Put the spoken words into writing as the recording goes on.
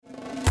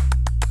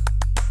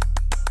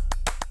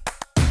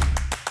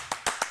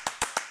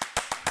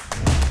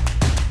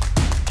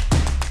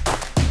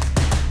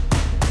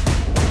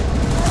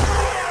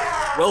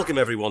Welcome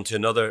everyone to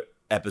another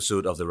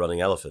episode of The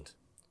Running Elephant.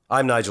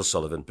 I'm Nigel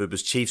Sullivan,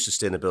 Bupa's Chief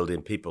Sustainability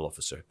and People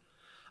Officer.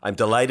 I'm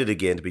delighted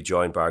again to be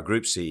joined by our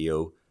Group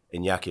CEO,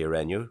 Iñaki and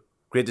Monica.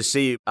 Great to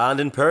see you, and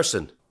in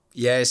person.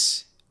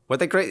 Yes,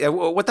 what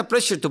a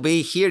pleasure to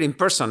be here in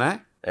person, eh?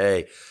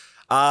 Hey,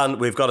 and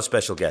we've got a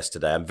special guest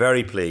today. I'm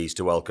very pleased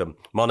to welcome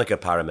Monica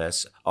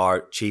Parames,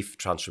 our Chief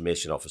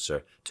Transformation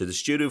Officer, to the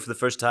studio for the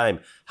first time.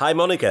 Hi,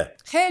 Monica.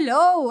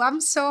 Hello, I'm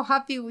so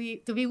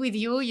happy to be with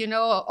you.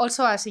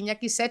 Also, as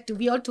Iñaki said, to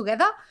be all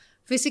together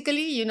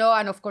physically,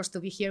 and of course to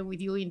be here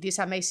with you in this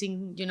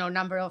amazing,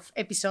 number of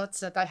episodes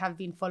that I have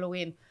been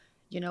following,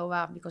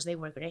 because they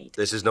were great.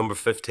 This is number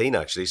 15,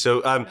 actually. So,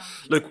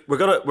 look,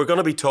 we're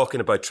gonna be talking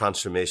about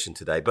transformation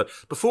today. But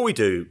before we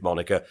do,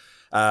 Monica,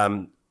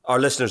 our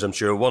listeners, I'm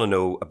sure, want to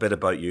know a bit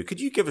about you. Could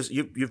you give us?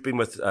 You've been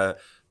with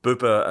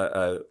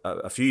Bupa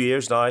a few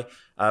years now.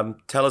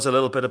 Tell us a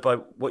little bit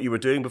about what you were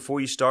doing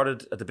before you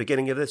started at the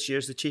beginning of this year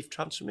as the Chief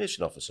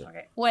Transformation Officer.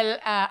 Okay. Well,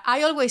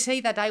 I always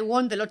say that I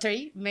won the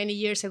lottery many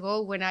years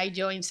ago when I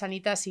joined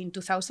Sanitas in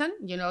 2000.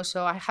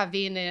 So I have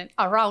been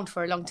around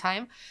for a long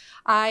time.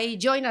 I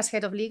joined as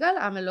head of legal.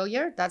 I'm a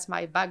lawyer. That's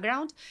my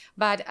background.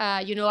 But,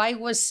 I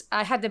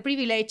had the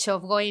privilege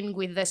of going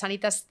with the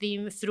Sanitas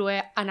team through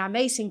an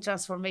amazing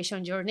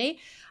transformation journey.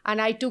 And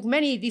I took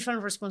many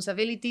different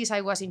responsibilities. I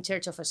was in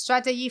charge of a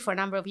strategy for a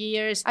number of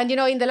years. And,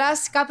 in the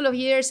last couple of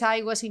years,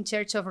 I was in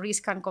charge of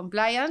risk and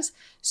compliance.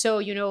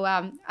 So,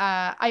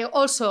 I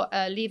also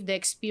lived the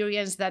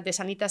experience that the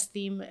Sanitas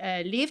team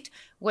lived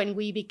when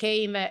we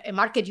became a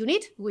market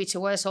unit, which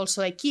was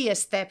also a key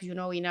step,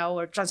 in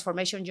our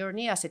transformation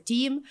journey as a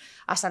team,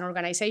 as an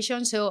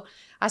organization. So,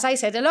 as I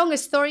said, a long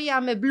story,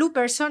 I'm a blue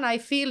person. I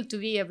feel to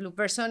be a blue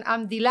person.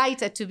 I'm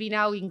delighted to be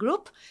now in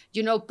group,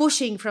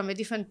 pushing from a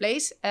different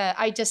place.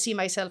 I just see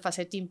myself as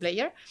a team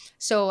player.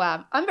 So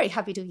I'm very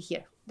happy to be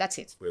here. That's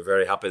it. We're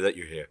very happy that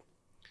you're here.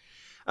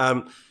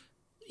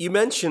 You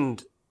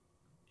mentioned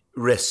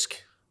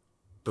risk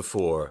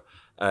before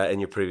in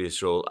your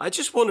previous role. I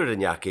just wondered,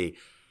 Iñaki,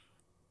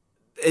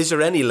 is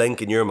there any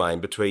link in your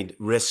mind between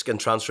risk and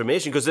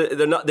transformation? Because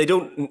they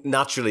don't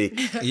naturally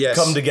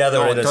come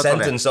together in a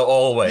sentence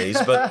always,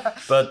 but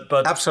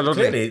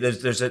absolutely, clearly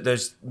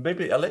there's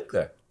maybe a link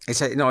there.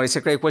 It's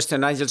a great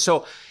question, Nigel.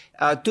 So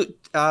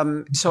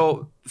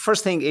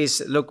first thing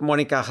is, look,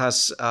 Monica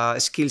has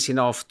skills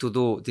enough to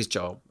do this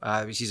job.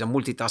 She's a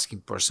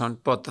multitasking person,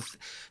 but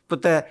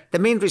the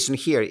main reason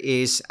here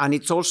is, and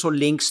it also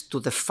links to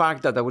the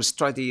fact that our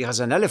strategy has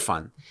an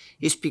elephant,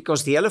 is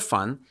because the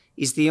elephant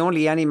is the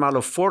only animal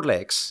of 4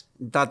 legs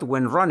that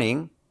when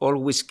running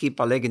always keep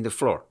a leg in the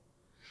floor.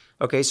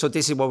 Okay, so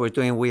this is what we're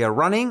doing. We are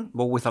running,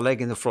 but with a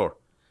leg in the floor.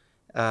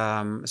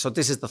 So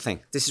this is the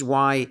thing. This is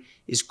why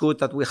it's good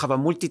that we have a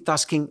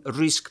multitasking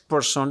risk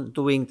person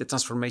doing the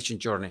transformation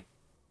journey.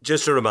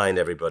 Just to remind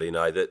everybody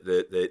now that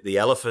the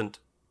elephant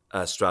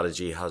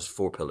strategy has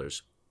 4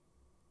 pillars: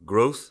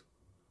 growth,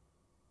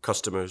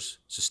 customers,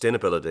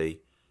 sustainability,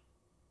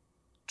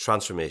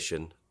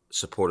 transformation,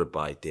 supported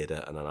by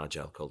data and an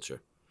agile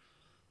culture.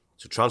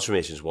 So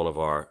transformation is one of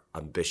our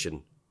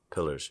ambition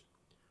pillars.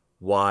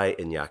 Why,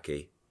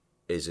 Iñaki,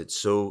 is it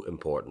so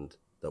important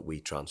that we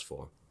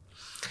transform?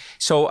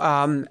 So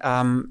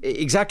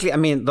exactly, I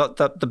mean,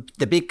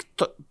 the big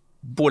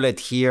bullet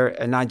here,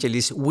 Nigel,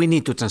 is we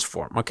need to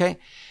transform, okay?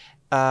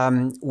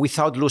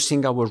 Without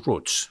losing our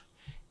roots.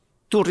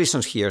 2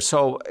 reasons here.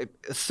 So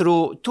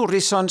through 2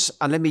 reasons,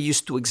 and let me use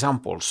 2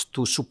 examples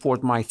to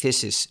support my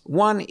thesis.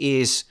 One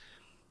is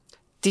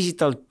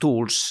digital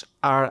tools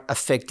are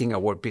affecting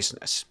our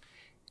business.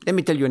 Let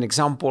me tell you an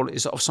example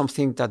of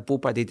something that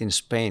Bupa did in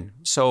Spain.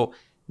 So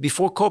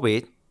before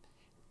COVID,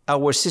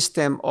 our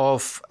system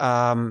of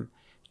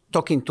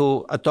talking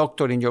to a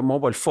doctor in your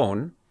mobile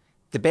phone,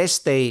 the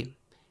best day,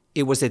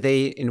 it was the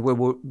day in where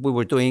we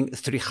were doing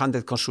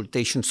 300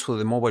 consultations through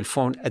the mobile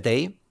phone a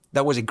day.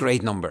 That was a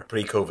great number.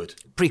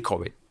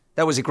 Pre-COVID.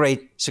 That was a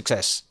great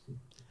success.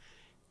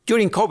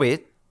 During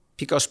COVID,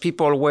 because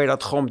people were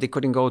at home, they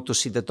couldn't go to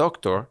see the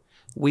doctor,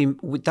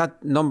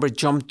 that number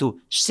jumped to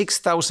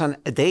 6,000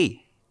 a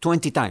day,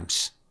 20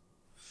 times.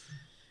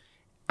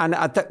 And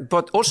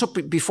but also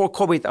before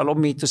COVID, allow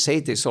me to say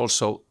this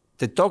also,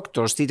 the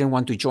doctors didn't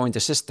want to join the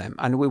system,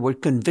 and we were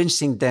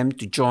convincing them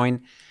to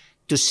join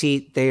to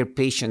see their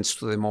patients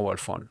through the mobile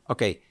phone.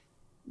 Okay,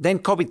 then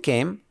COVID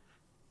came,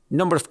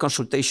 number of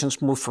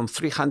consultations moved from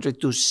 300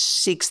 to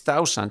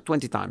 6,000,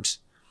 20 times.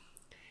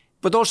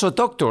 But also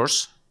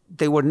doctors,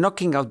 they were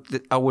knocking out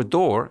our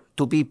door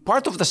to be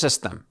part of the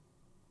system.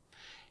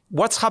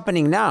 What's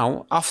happening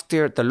now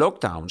after the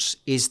lockdowns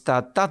is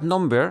that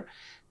number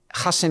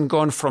hasn't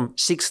gone from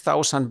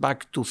 6,000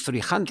 back to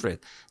 300.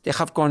 They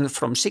have gone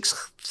from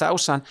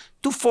 6,000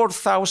 to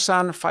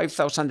 4,000,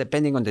 5,000,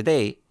 depending on the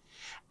day.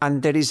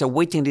 And there is a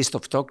waiting list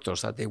of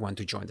doctors that they want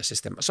to join the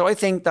system. So I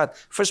think that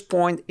first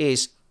point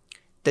is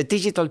the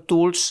digital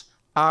tools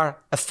are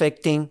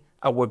affecting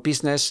our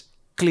business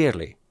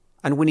clearly,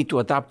 and we need to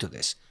adapt to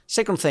this.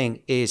 Second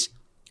thing is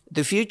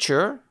the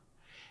future.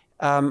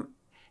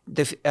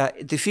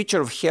 The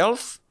future of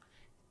health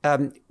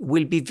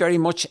will be very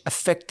much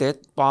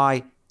affected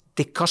by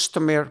the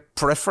customer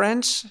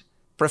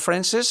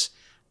preferences.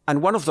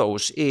 And one of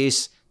those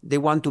is they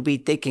want to be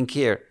taken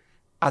care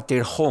at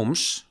their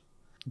homes.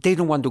 They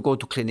don't want to go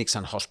to clinics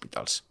and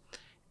hospitals.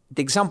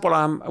 The example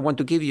I want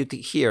to give you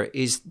here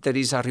is there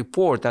is a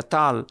report that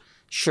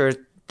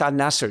Tal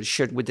Nasser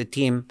shared with the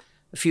team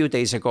a few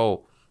days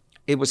ago.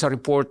 It was a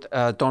report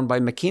done by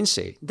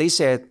McKinsey. They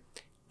said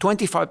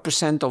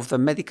 25% of the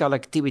medical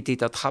activity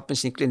that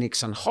happens in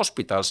clinics and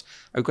hospitals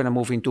are going to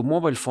move into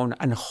mobile phone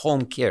and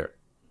home care.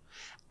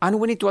 And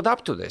we need to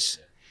adapt to this.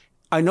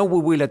 I know we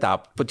will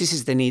adapt, but this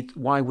is the need,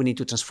 why we need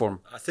to transform.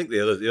 I think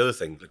the other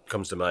thing that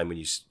comes to mind when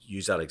you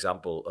use that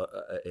example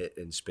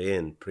in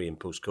Spain, pre and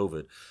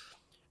post-COVID,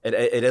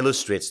 it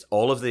illustrates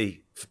all of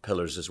the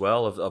pillars as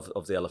well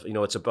of the elephant.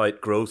 It's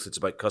about growth, it's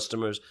about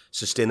customers,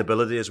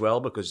 sustainability as well,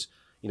 because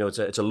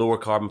it's a lower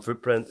carbon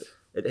footprint.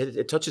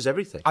 It touches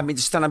everything. I mean,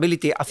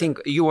 sustainability, I think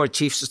you are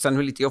Chief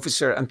Sustainability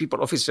Officer and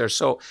People Officer,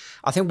 so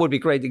I think would be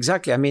great.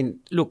 Exactly. I mean,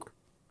 look,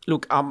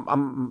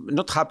 I'm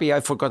not happy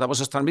I forgot about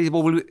sustainability,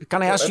 but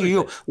can I ask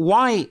you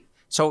why?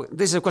 So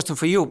this is a question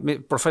for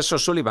you, Professor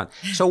Sullivan.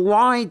 So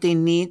why they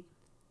need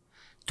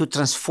to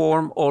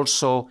transform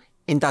also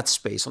in that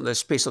space, on the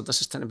space of the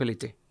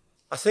sustainability?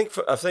 I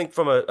think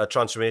from a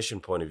transformation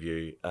point of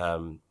view,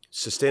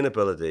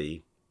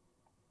 sustainability,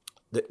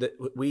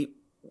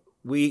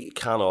 we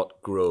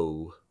cannot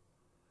grow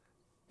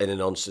in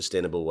an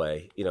unsustainable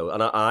way,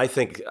 and I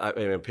think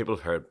people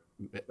have heard,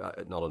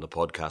 not on the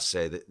podcast,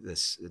 say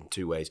this in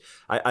two ways.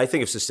 I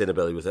think of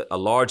sustainability with a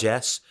large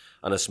S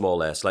and a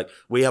small s. Like,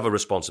 we have a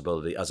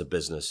responsibility as a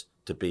business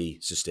to be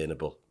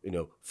sustainable,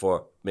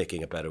 for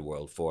making a better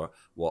world, for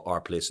what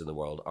our place in the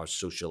world, our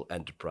social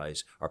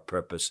enterprise, our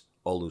purpose,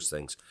 all those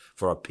things,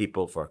 for our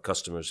people, for our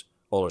customers,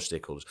 all our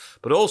stakeholders.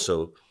 But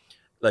also,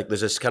 like,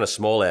 there's this kind of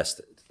small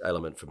s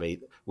element for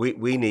me.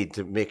 We need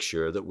to make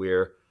sure that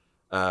we're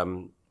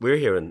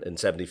here in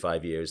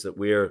 75 years, that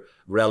we're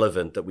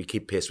relevant, that we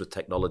keep pace with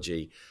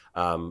technology,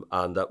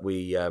 and that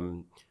we,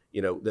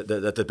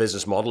 that the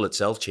business model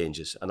itself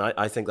changes. And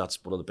I think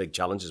that's one of the big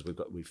challenges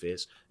we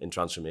face in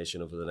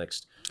transformation over the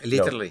next,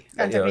 literally,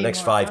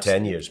 next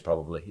 5-10 years,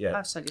 probably. Yeah,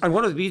 absolutely. And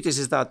one of the beauties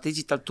is that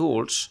digital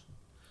tools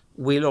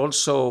will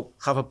also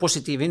have a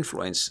positive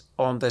influence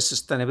on the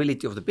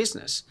sustainability of the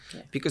business.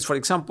 Yeah. Because, for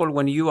example,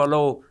 when you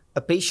allow a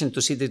patient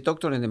to see the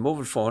doctor in the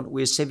mobile phone,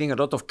 we're saving a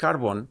lot of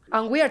carbon.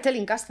 And we are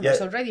telling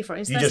customers already, for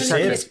instance,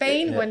 in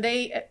Spain, when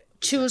they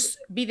choose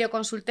video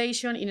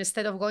consultation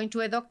instead of going to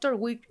a doctor,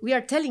 we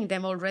are telling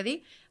them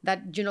already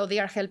that, they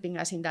are helping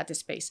us in that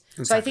space.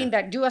 Exactly. So I think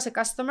that you as a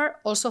customer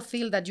also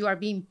feel that you are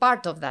being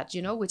part of that,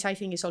 which I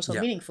think is also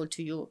meaningful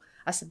to you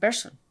as a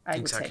person, I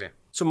would say.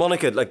 So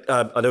Monica,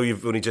 I know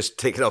you've only just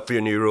taken up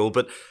your new role,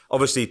 but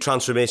obviously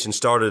transformation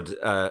started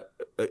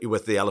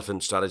with the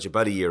Elephant strategy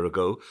about a year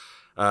ago.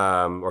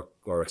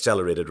 Or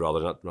accelerated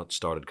rather, not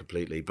started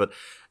completely. But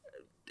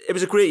it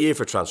was a great year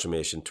for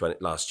transformation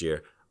last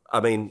year. I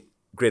mean,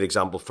 great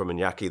example from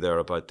Iñaki there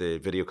about the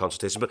video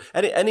consultation. But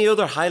any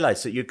other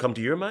highlights that you'd come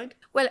to your mind?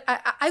 Well,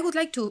 I would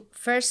like to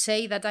first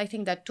say that I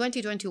think that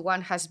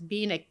 2021 has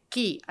been a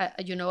key,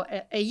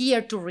 a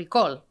year to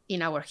recall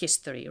in our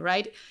history,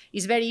 right?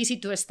 It's very easy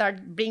to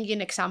start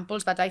bringing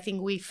examples, but I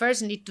think we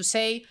first need to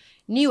say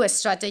new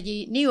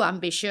strategy, new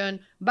ambition,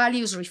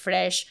 values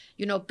refresh,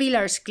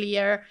 pillars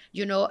clear,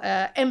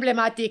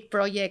 emblematic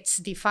projects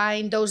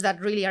defined, those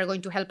that really are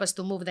going to help us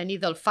to move the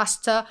needle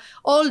faster.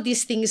 All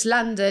these things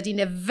landed in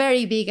a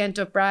very big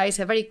enterprise,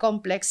 a very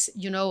complex,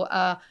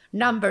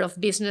 number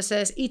of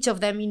businesses, each of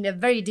them in a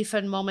very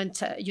different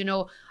moment,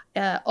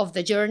 of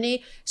the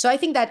journey. So I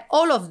think that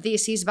all of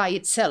this is by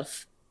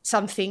itself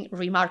something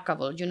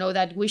remarkable,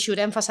 that we should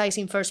emphasize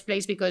in first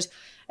place, because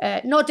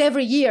not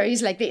every year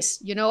is like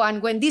this,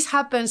 and when this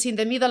happens in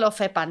the middle of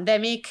a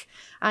pandemic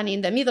and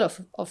in the middle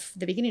of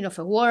the beginning of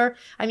a war,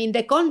 I mean,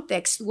 the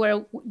context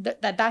where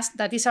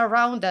that is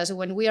around us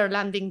when we are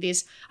landing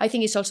this, I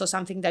think is also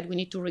something that we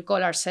need to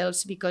recall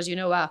ourselves, because,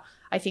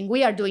 I think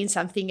we are doing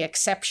something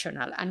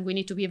exceptional and we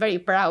need to be very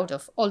proud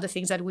of all the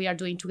things that we are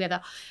doing together.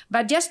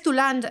 But just to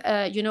land,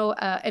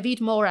 a bit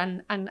more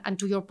and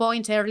to your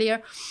point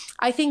earlier,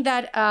 I think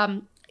that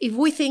if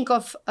we think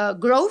of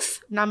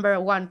growth, number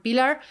one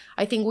pillar,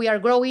 I think we are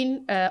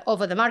growing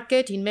over the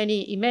market in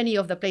many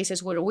of the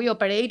places where we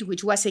operate,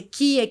 which was a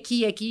key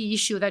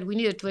issue that we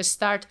needed to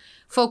start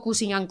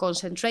focusing and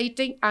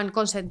concentrating.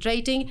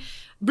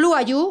 Blue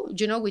IU,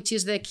 which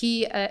is the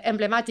key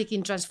emblematic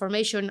in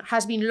transformation,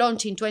 has been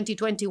launched in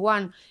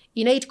 2021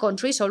 in 8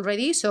 countries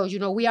already. So,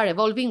 we are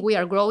evolving, we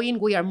are growing,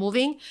 we are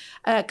moving.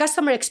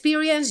 Customer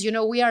experience,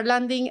 we are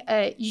landing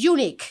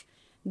unique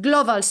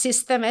global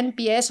system,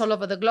 NPS, all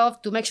over the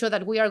globe, to make sure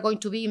that we are going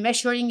to be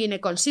measuring in a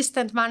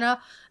consistent manner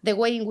the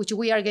way in which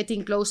we are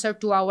getting closer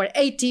to our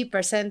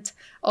 80%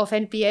 of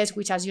NPS,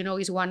 which, as you know,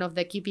 is one of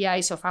the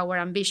KPIs of our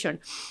ambition.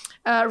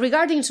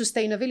 Regarding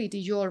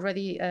sustainability, you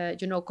already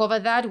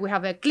covered that. We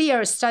have a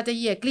clear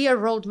strategy, a clear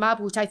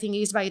roadmap, which I think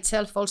is by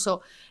itself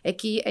also a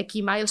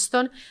key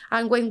milestone.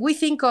 And when we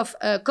think of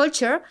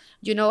culture,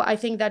 I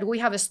think that we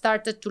have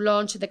started to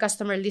launch the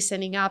customer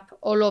listening app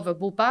all over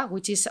Bupa,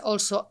 which is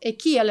also a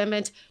key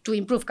element to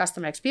improve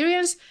customer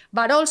experience,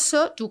 but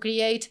also to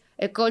create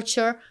a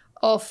culture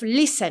of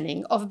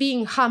listening, of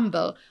being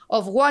humble,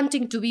 of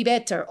wanting to be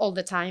better all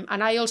the time.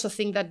 And I also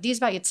think that this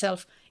by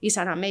itself is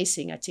an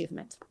amazing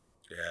achievement.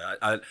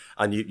 Yeah,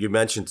 and you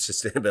mentioned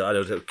sustainability. I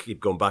don't keep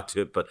going back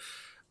to it, but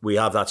we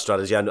have that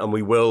strategy, and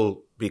we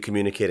will be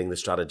communicating the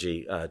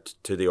strategy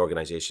to the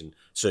organisation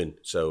soon.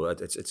 So I've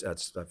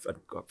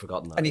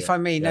forgotten that. And if I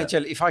may,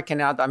 Nigel, if I can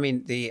add, I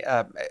mean, the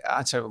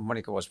answer of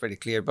Monica was very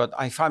clear, but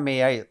if I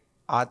may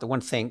add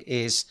one thing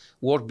is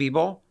Work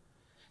Vivo.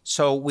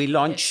 So we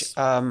launched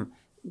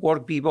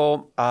Work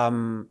Vivo,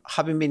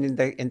 having been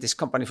in this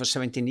company for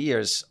 17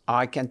 years,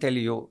 I can tell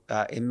you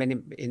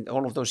in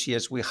all of those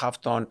years we have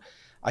done,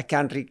 I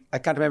can't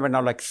remember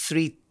now, like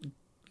 3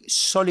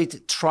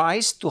 solid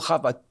tries to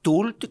have a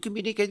tool to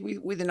communicate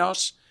within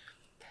us,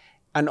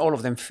 and all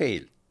of them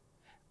failed.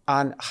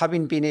 And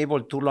having been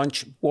able to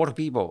launch Work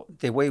Vivo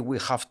the way we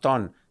have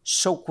done,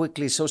 so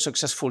quickly, so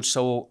successful,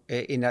 so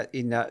in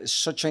a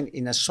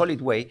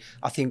solid way,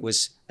 I think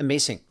was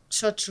amazing.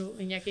 So true,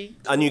 Iñaki.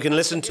 And you can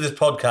listen to this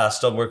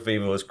podcast on Work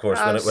Vivo, of course,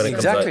 when it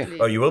comes out.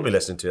 Or you will be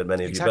listening to it,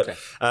 many of you.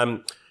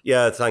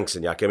 But thanks,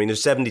 Iñaki. I mean,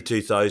 there's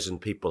 72,000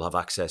 people have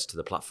access to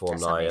the platform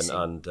now,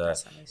 and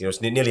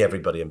it's nearly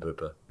everybody in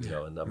Bupa.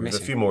 And we have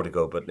a few more to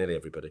go, but nearly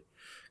everybody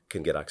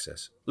can get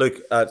access.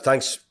 Look,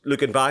 thanks.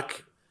 Looking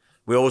back,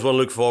 we always want to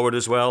look forward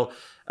as well.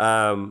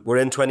 We're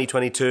in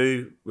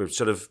 2022. We're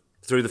sort of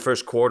through the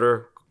first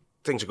quarter.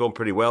 Things are going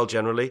pretty well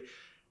generally.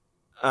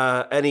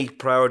 Any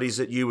priorities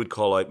that you would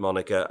call out,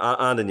 Monica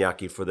and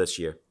Iñaki, for this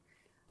year?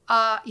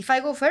 If I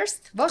go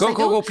first, boss,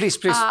 go, please.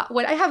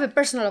 Well, I have a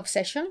personal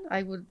obsession,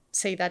 I would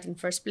say that in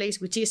first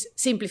place, which is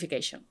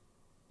simplification.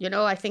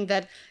 I think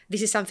that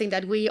this is something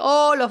that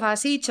all of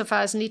us, each of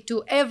us need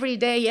to every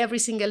day, every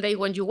single day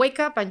when you wake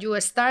up and you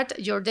start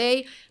your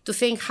day to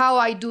think how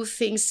I do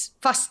things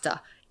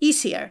faster,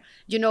 easier,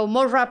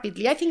 more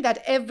rapidly. I think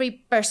that every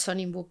person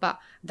in Bupa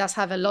does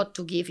have a lot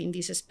to give in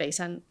this space.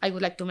 And I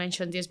would like to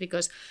mention this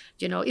because,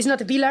 it's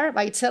not a pillar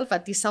by itself,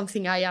 but it's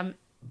something I am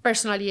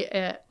personally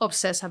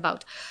obsessed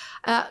about.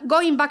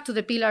 Going back to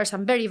the pillars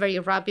and very, very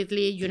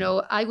rapidly,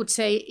 I would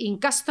say in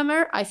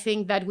customer, I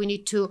think that we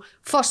need to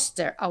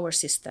foster our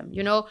system.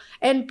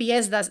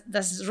 NPS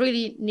does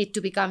really need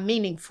to become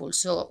meaningful.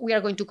 So we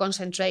are going to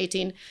concentrate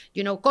in,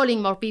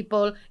 calling more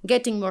people,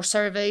 getting more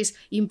surveys,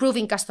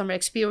 improving customer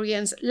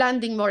experience,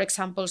 landing more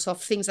examples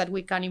of things that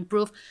we can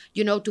improve,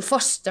 to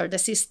foster the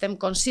system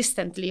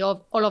consistently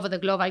all over the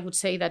globe. I would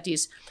say that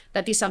is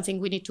something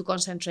we need to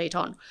concentrate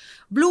on.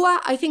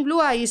 I think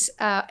Blua is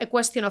a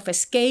question of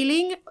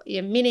scaling,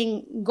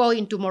 meaning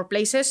going to more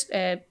places,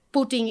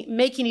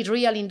 making it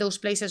real in those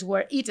places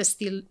where it is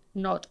still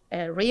not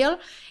real.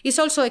 It's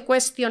also a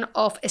question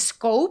of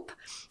scope.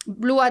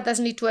 Blua does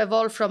need to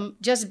evolve from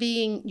just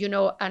being,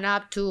 an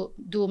app to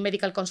do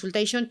medical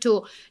consultation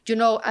to,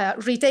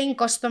 retain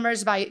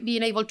customers by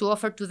being able to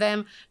offer to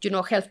them,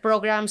 health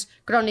programs,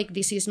 chronic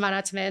disease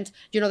management,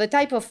 the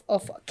type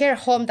of care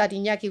home that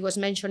Iñaki was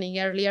mentioning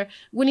earlier.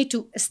 We need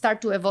to start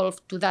to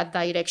evolve to that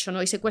direction.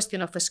 It's a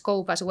question of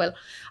scope as well.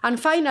 And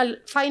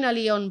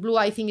finally on Blua,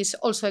 I think it's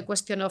also a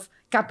question of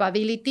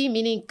capability,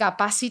 meaning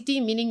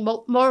capacity, meaning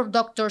more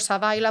doctors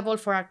available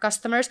for our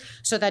customers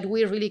so that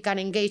we really can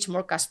engage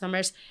more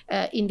customers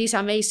in this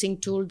amazing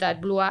tool that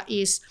Blua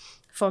is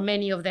for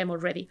many of them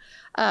already.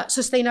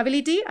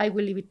 Sustainability, I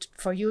will leave it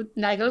for you,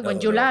 Nigel,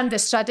 when you land the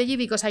strategy,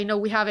 because I know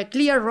we have a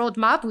clear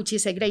roadmap, which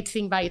is a great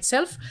thing by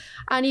itself.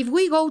 And if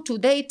we go to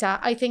data,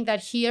 I think that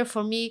here,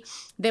 for me,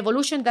 the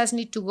evolution does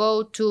need to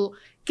go to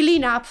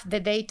clean up the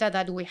data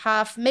that we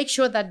have, make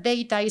sure that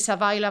data is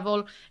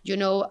available,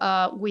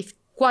 with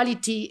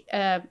quality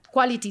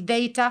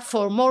data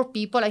for more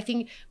people. I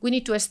think we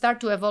need to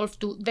start to evolve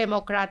to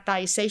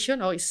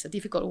democratization. It's a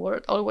difficult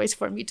word always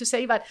for me to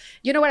say, but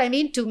you know what I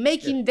mean? To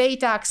making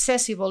data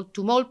accessible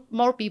to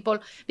more people,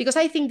 because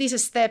I think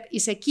this step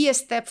is a key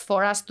step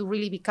for us to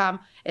really become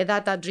a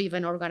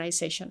data-driven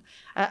organization.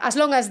 As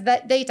long as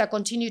that data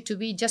continue to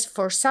be just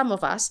for some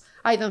of us,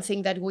 I don't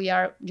think that we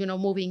are,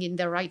 moving in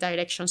the right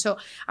direction. So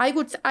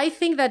I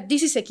think that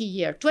this is a key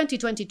year.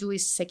 2022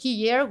 is a key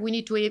year. We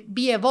need to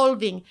be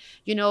evolving,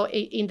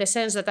 in the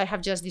sense that I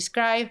have just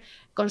described,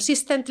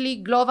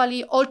 consistently,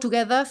 globally, all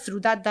together through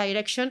that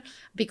direction,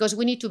 because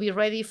we need to be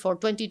ready for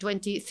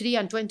 2023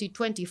 and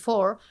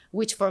 2024,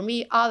 which for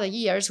me are the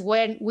years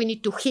when we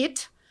need to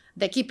hit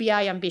the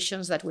KPI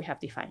ambitions that we have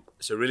defined.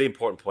 It's a really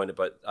important point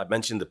I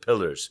mentioned the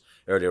pillars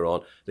earlier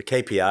on. The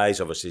KPIs,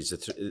 obviously, is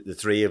the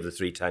 3 of the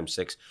 3 times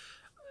 6.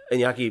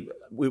 Iñaki,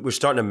 we're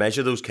starting to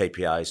measure those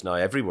KPIs now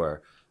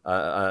everywhere.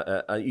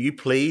 Are you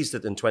pleased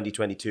that in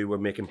 2022 we're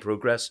making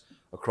progress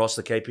across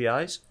the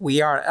KPIs?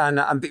 We are, and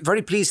I'm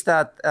very pleased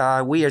that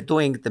we are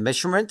doing the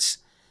measurements.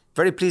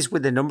 Very pleased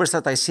with the numbers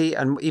that I see,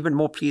 and even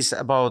more pleased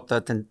about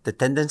the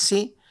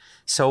tendency.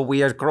 So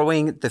we are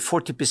growing the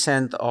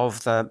 40%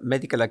 of the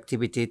medical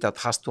activity that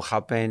has to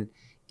happen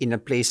in the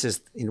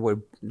places in where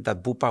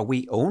that Bupa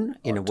we own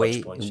in a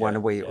way, in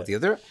one way or the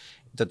other,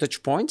 the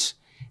touch points.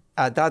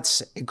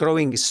 That's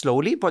growing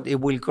slowly, but it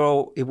will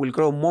grow. It will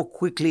grow more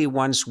quickly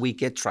once we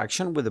get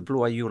traction with the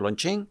Blue IU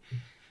launching.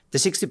 The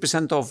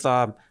 60%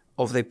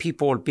 of the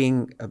people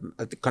being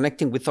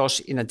connecting with us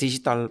in a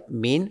digital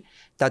mean,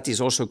 that is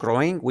also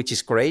growing, which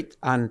is great.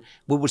 And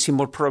we will see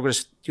more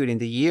progress during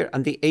the year.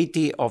 And the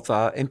 80 of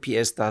the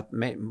NPS that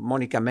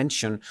Monica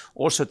mentioned,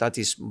 also that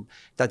is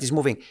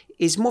moving.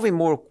 It's moving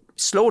more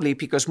slowly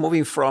because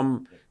moving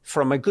from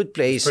a good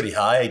place pretty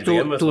high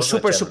to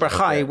super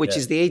high, which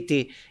is the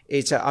 80.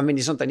 It's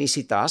it's not an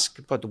easy task,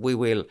 but we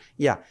will.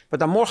 Yeah,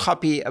 but I'm more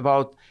happy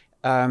about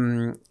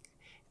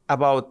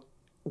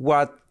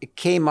what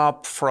came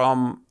up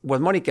from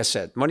what Monica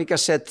said. Monica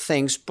said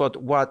things, but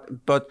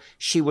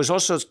she was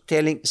also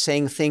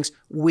saying things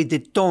with the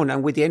tone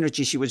and with the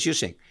energy she was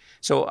using.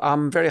 So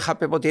I'm very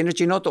happy about the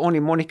energy, not only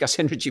Monica's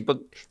energy, but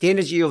the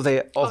energy of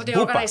the Bupa,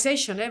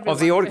 organization. Of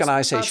the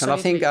organization. I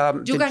think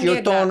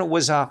your tone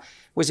was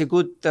a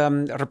good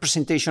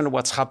representation of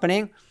what's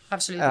happening.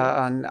 Absolutely.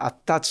 And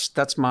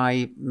that's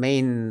my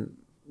main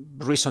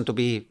reason to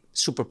be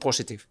super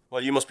positive.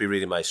 Well, you must be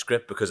reading my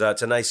script because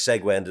that's a nice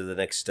segue into the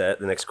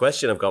next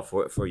question I've got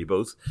for you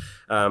both.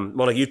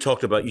 Monica, you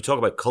talk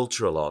about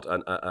culture a lot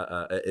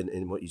and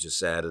in what you just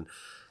said,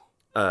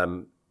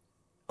 and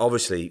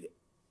obviously,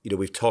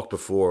 we've talked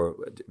before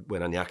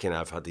when Iñaki and I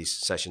have had these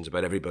sessions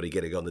about everybody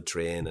getting on the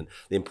train and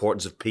the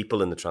importance of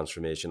people in the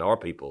transformation, our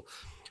people.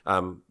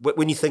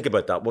 When you think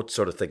about that, what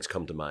sort of things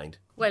come to mind?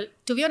 Well,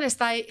 to be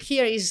honest,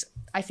 here is,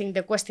 I think,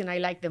 the question I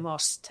like the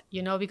most,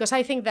 because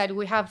I think that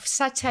we have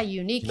such a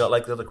unique... You not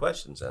like the other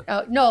questions, eh?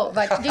 No,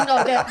 but,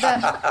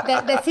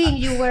 the thing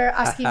you were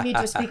asking me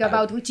to speak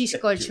about, which is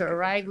culture,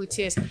 right? Which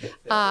is,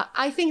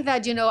 I think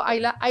that,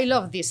 I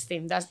love this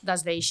theme.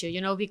 That's the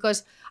issue,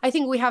 because I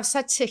think we have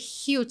such a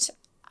huge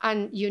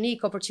and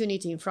unique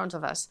opportunity in front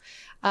of us.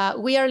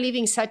 We are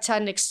living such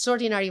an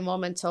extraordinary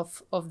moment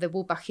of the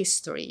Bupa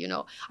history.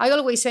 I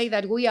always say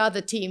that we are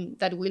the team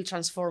that will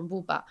transform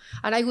Bupa.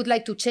 And I would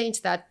like to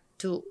change that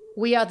to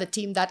we are the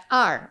team that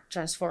are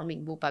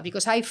transforming Bupa,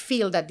 because I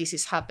feel that this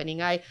is happening.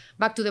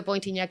 Back to the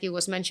point Iñaki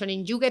was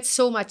mentioning, you get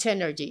so much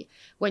energy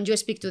when you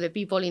speak to the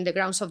people in the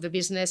grounds of the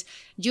business.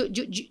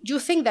 You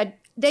think that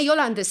they all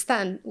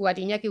understand what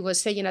Iñaki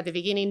was saying at the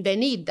beginning, the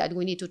need that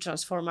we need to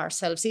transform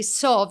ourselves. It's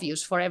so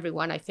obvious for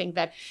everyone. I think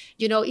that,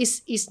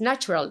 it's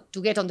natural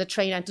to get on the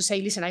train and to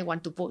say, listen, I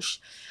want to push.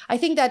 I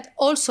think that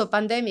also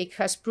pandemic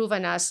has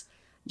proven us,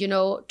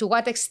 to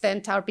what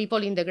extent our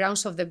people in the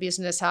grounds of the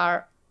business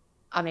are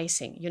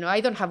amazing. I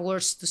don't have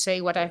words to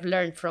say what I've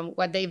learned from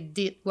what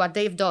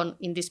they've done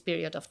in this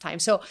period of time.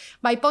 So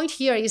my point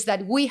here is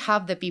that we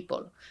have the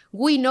people.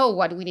 We know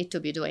what we need to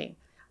be doing.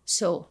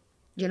 So,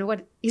 you know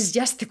what? It's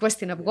just a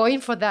question of going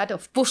for that,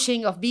 of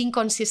pushing, of being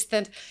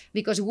consistent,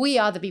 because we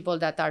are the people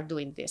that are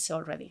doing this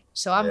already.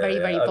 So I'm very,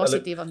 very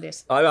positive on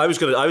this. I was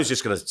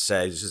just going to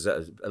say, this is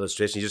an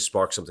illustration. You just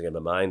sparked something in my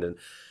mind. And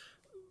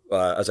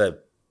as a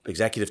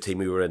executive team,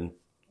 we were in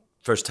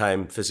first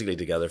time physically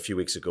together a few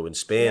weeks ago in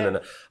Spain, and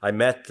I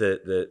met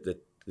the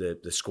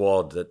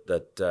squad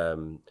that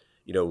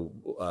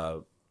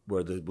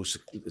were the most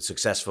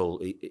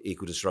successful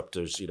eco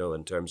disruptors,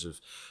 in terms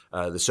of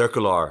the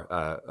circular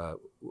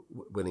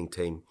winning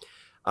team.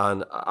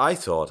 And I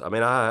thought,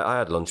 I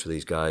had lunch with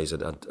these guys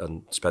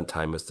and spent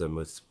time with them,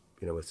 with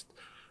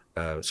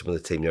some of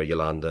the team there,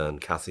 Yolanda and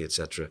Kathy,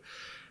 etc.,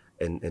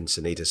 in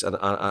Sanitas,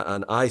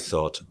 and I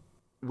thought,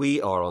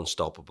 we are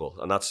unstoppable,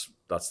 and that's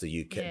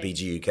the UK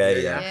BG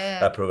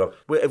UK program.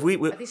 We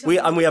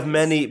have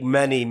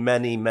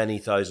many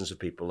thousands of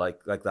people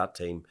like that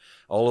team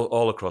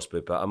all across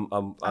Bupa.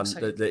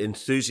 And the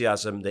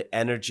enthusiasm, the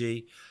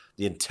energy,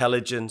 the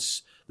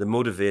intelligence, the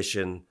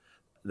motivation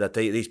that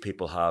these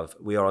people have,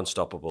 we are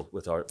unstoppable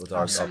with our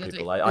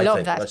people. I love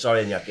think. That.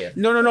 Sorry, Iñaki.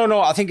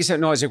 No. I think it's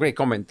a great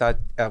comment that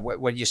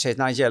what you said,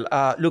 Nigel.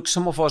 Look,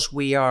 some of us,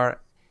 we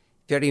are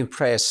very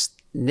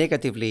impressed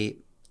negatively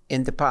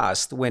in the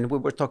past when we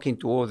were talking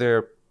to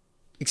other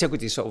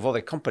executives of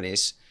other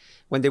companies,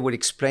 when they were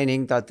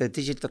explaining that the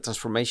digital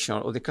transformation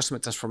or the customer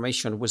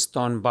transformation was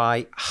done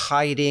by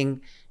hiring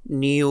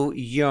new,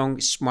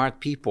 young, smart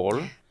people,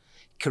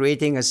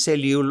 creating a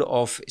cellule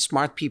of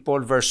smart people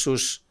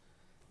versus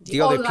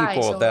the other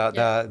people,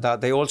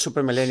 the old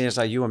super millennials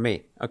like you and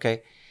me.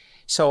 Okay,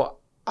 so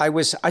I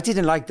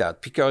didn't like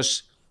that,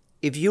 because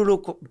if you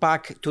look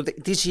back to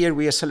this year,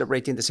 we are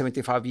celebrating the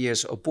 75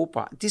 years of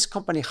Bupa. This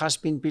company has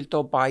been built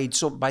up by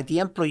the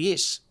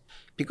employees,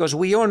 because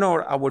we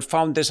honor our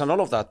founders and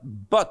all of that,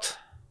 but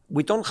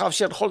we don't have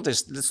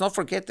shareholders. Let's not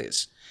forget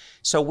this.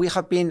 So we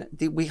have been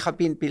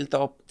built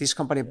up, this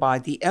company, by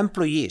the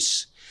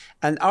employees,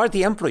 and are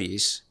the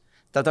employees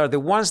that are the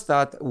ones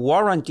that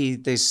warranty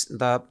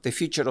the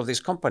future of this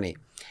company.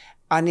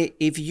 And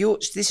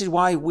this is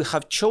why we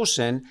have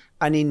chosen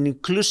an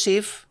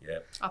inclusive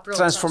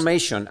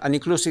transformation, an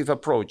inclusive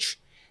approach.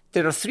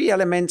 There are 3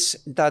 elements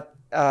that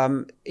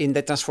in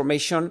the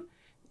transformation,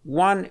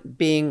 one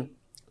being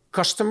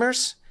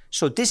customers.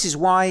 So this is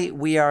why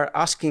we are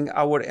asking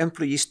our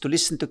employees to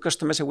listen to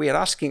customers, and we are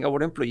asking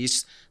our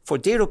employees for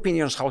their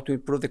opinions how to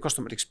improve the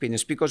customer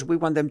experience, because we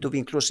want them to be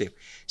inclusive.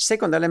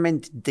 Second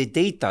element, the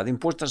data, the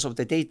importance of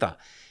the data.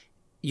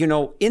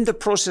 In the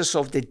process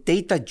of the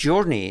data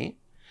journey,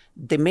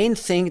 the main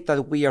thing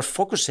that we are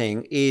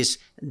focusing is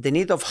the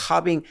need of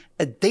having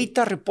a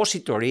data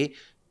repository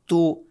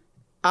to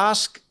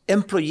ask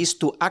employees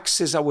to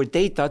access our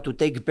data to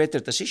take better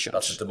decisions.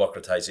 That's a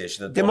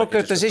democratization.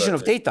 Democratization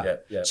of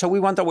data. Yeah. So we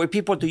want our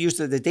people to use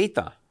the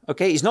data.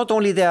 Okay, it's not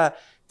only the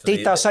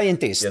data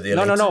scientists.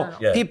 No.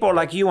 Yeah. People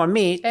like you and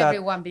me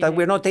that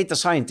we're not data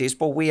scientists,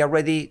 but we are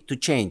ready to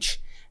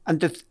change. And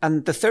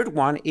the third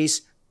one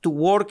is to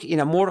work in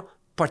a more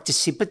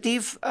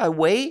participative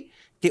way.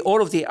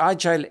 All of the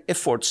agile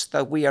efforts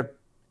that we are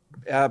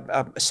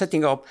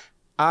setting up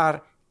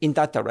are in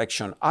that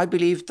direction. I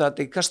believe that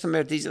the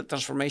customer digital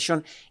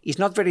transformation is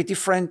not very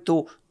different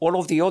to all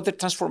of the other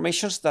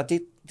transformations that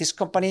this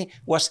company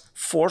was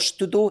forced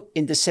to do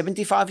in the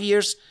 75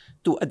 years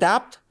to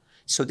adapt.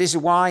 So this is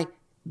why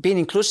being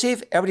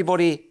inclusive,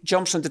 everybody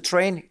jumps on the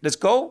train, let's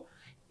go,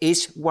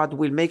 is what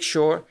will make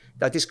sure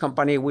that this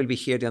company will be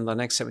here in the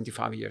next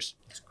 75 years.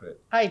 That's great.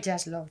 I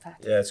just love that.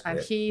 Yeah, it's great.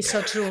 And he is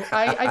so true.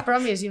 I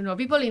promise,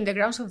 people in the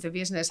grounds of the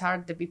business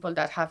are the people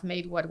that have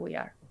made what we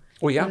are.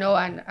 Oh, yeah.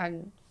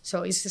 And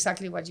so it's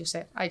exactly what you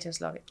said. I just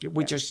love it.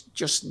 We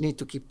just need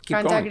to keep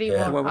Can't going. agree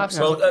more.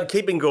 Absolutely. Well,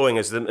 keeping going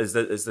is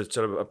the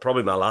sort of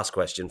probably my last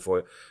question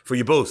for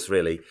you both,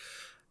 really.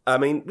 I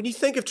mean, when you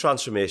think of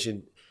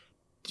transformation,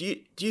 do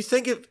you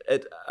think of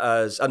it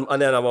as,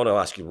 and then I want to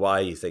ask you why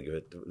you think of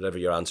it, whatever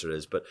your answer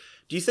is, but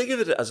do you think of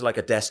it as like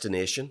a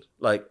destination,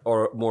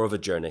 or more of a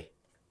journey?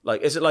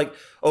 Like, is it like,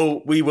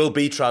 oh, we will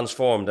be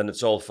transformed and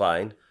it's all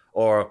fine,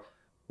 or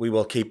we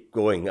will keep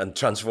going and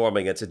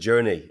transforming? It's a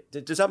journey.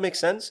 Does that make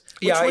sense?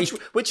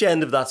 Which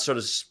end of that sort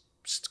of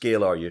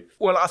scale are you?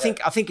 Well, I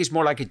think it's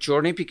more like a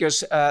journey,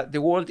 because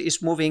the world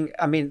is moving.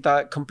 I mean,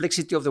 the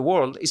complexity of the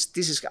world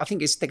I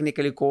think it's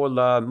technically called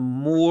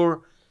Moore's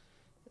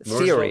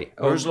theory.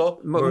 Moore's law?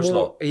 Moore's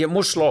law. Yeah,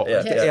 Moore's law.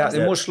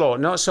 The Moore's law.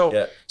 No,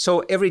 so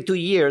every 2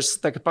 years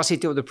the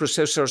capacity of the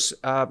processors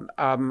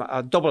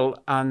double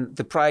and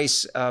the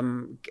price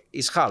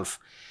is half.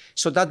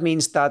 So that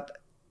means that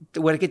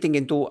we're getting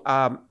into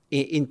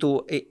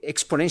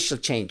exponential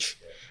change,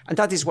 and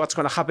that is what's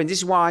going to happen. This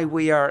is why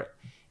we are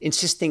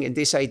insisting in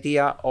this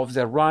idea of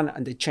the run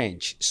and the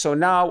change. So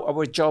now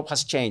our job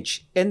has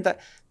changed, and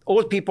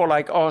old people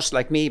like us,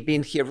 like me,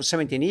 been here for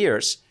 17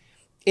 years.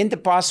 In the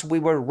past, we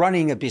were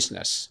running a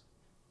business.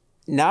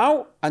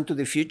 Now and to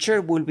the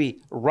future, we'll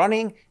be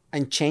running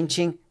and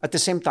changing at the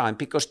same time,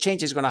 because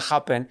change is going to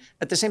happen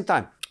at the same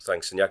time.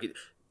 Thanks, Iñaki.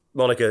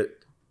 Monica,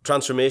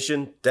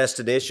 transformation,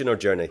 destination, or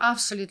journey?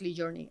 Absolutely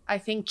journey. I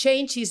think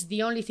change is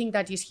the only thing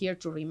that is here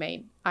to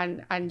remain.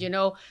 And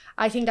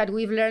I think that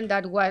we've learned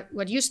that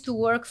what used to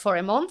work for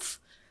a month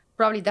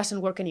probably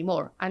doesn't work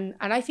anymore. And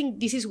I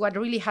think this is what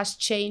really has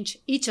changed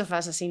each of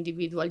us as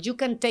individuals. You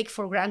can't take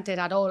for granted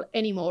at all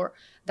anymore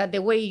that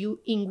the way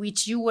in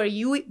which you were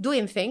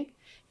doing things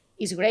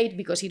is great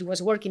because it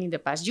was working in the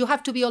past. You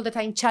have to be all the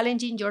time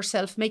challenging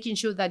yourself, making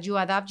sure that you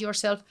adapt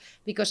yourself,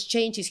 because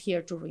change is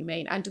here to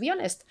remain. And to be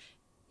honest,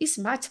 it's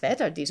much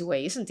better this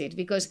way, isn't it?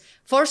 Because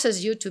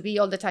forces you to be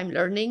all the time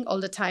learning, all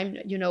the time,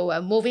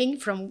 moving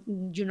from,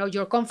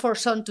 your comfort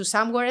zone to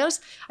somewhere else.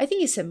 I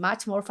think it's a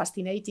much more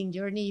fascinating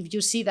journey if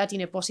you see that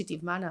in a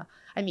positive manner.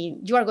 I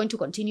mean, you are going to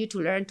continue to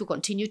learn, to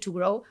continue to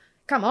grow.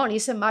 Come on,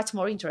 it's a much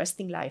more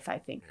interesting life, I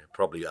think. Yeah,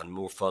 probably, and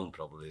more fun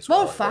probably as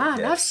well. More fun,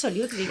 yeah.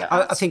 Absolutely.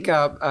 I think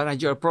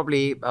you're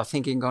probably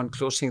thinking on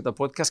closing the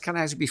podcast. Can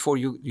I ask, before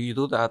you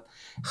do that,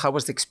 how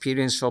was the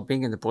experience of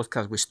being in the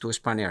podcast with 2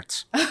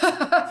 Spaniards?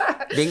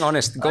 Being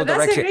honest, go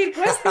directly.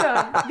 That's a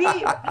great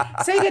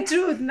question. Say the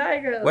truth,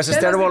 Nigel. Was it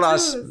as terrible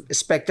as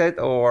expected,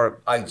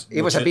 or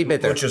it was a bit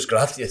better? Muchas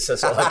gracias.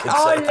 That's all I can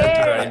say. Thank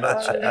you very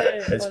much.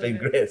 It's been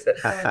great.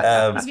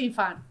 It's been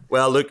fun.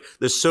 Well, look,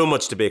 there's so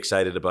much to be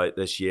excited about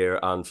this year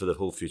and for the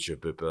whole future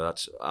of Bupa.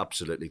 That's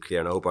absolutely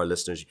clear. And I hope our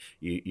listeners,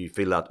 you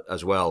feel that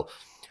as well.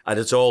 And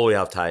it's all we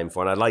have time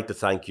for. And I'd like to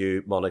thank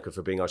you, Monica,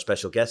 for being our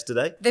special guest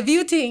today. The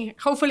beauty.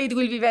 Hopefully it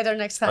will be better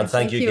next time. And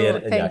thank you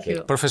again, Thank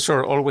you.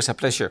 Professor, always a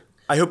pleasure.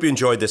 I hope you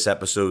enjoyed this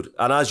episode.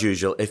 And as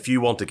usual, if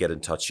you want to get in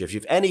touch, if you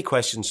have any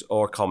questions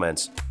or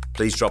comments,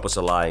 please drop us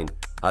a line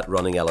at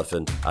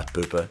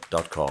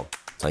runningelephant@bupa.com.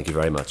 Thank you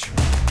very much.